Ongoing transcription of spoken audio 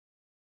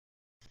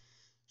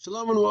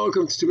Shalom and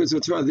welcome to 2 Minutes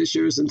of Torah. This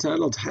year is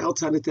entitled How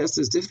Taanit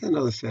Esther is Different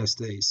than Other Fast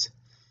Days.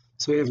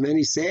 So we have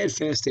many sad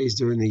fast days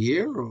during the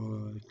year,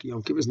 or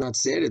Yom Kippur is not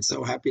sad, it's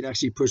so happy it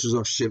actually pushes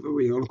off Shiva.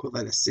 We don't call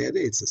that a sad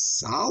day, it's a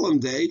solemn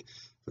day.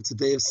 But it's a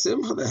day of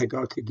Simcha that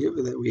God could give,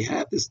 that we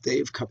have this day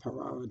of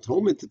Kapara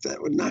atonement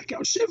that would knock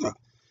out Shiva.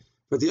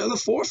 But the other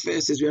four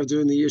fast days we have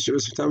during the year, Shiva,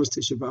 Tamas,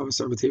 Tisha B'Av,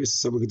 Sarva Tevis,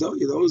 Summer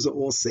Gedolia, those are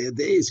all sad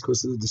days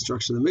because of the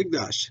destruction of the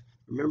Mikdash,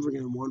 remembering it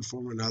in one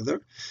form or another.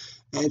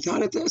 And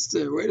Taanit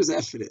Esther, where does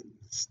that fit in?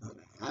 It's not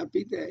a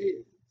happy day.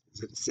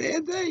 Is it a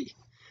sad day?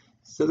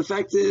 So the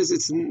fact is,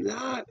 it's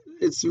not.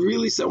 It's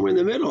really somewhere in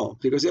the middle,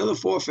 because the other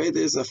four fast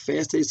days are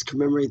fast days to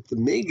commemorate the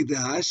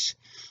Mikdash,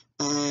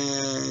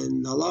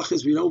 and Allah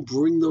is we don't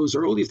bring those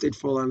early if they'd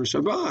fall on a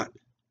Shabbat.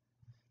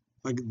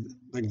 Like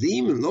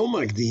demon,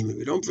 no demon.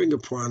 We don't bring a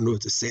Puranut,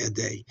 it's a sad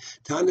day.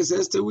 Taanit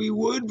Esther, we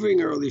would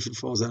bring early if it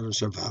falls out on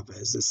Shabbat.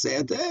 It's a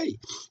sad day.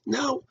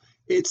 No.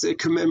 It's a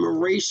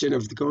commemoration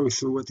of going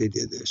through what they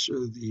did there.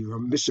 So the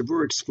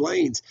Mishabur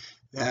explains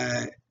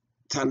that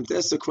Taanit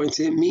Esther, according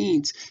to him,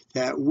 means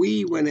that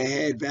we went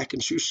ahead back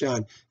in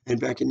Shushan, and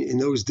back in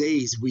those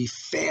days, we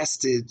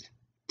fasted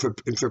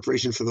in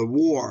preparation for the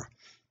war,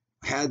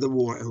 had the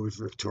war, and we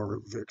were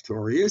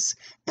victorious.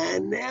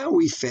 And now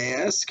we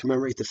fast,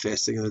 commemorate the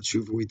fasting and the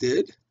tshuva we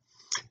did.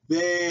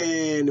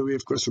 Then we,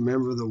 of course,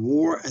 remember the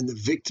war and the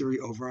victory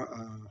over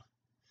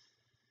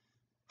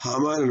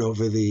Haman and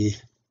over the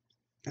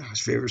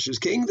Ahasuerus'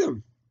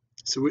 kingdom.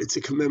 So it's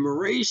a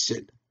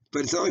commemoration,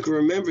 but it's not like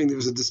we're remembering there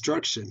was a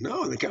destruction.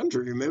 No, on the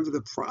contrary, remember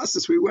the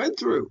process we went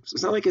through. So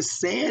it's not like a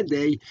sad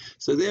day.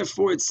 So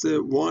therefore, it's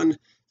the one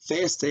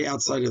fast day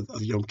outside of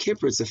Yom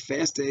Kippur. It's a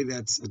fast day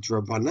that's a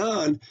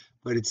drabanan,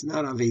 but it's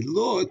not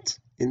avelot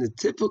in the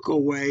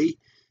typical way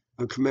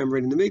of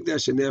commemorating the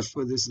Mikdash, and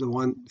therefore this is the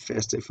one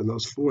fast day from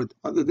those 4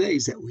 other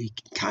days that we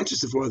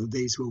conscious of 4 other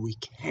days where we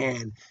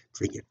can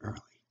bring it early.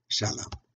 Shalom.